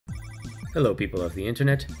Hello people of the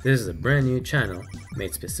internet, this is a brand new channel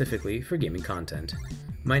made specifically for gaming content.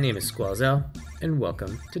 My name is Squallzell, and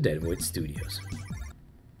welcome to Dead Void Studios.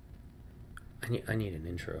 I need an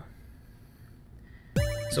intro.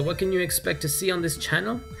 So what can you expect to see on this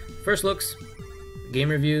channel? First looks, game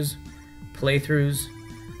reviews, playthroughs,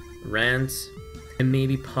 rants, and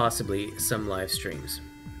maybe possibly some live streams.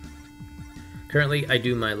 Currently I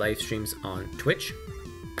do my live streams on Twitch.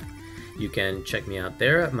 You can check me out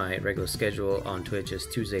there. My regular schedule on Twitch is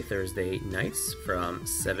Tuesday, Thursday nights from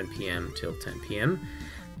 7 p.m. till 10 p.m.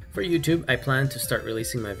 For YouTube, I plan to start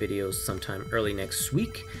releasing my videos sometime early next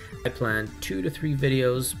week. I plan 2 to 3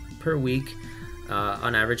 videos per week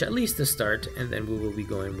on average, at least to start, and then we will be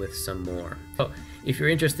going with some more. So if you're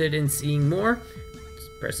interested in seeing more,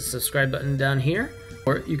 just press the subscribe button down here,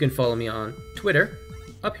 or you can follow me on Twitter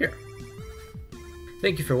up here.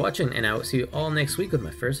 Thank you for watching, and I will see you all next week with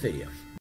my first video.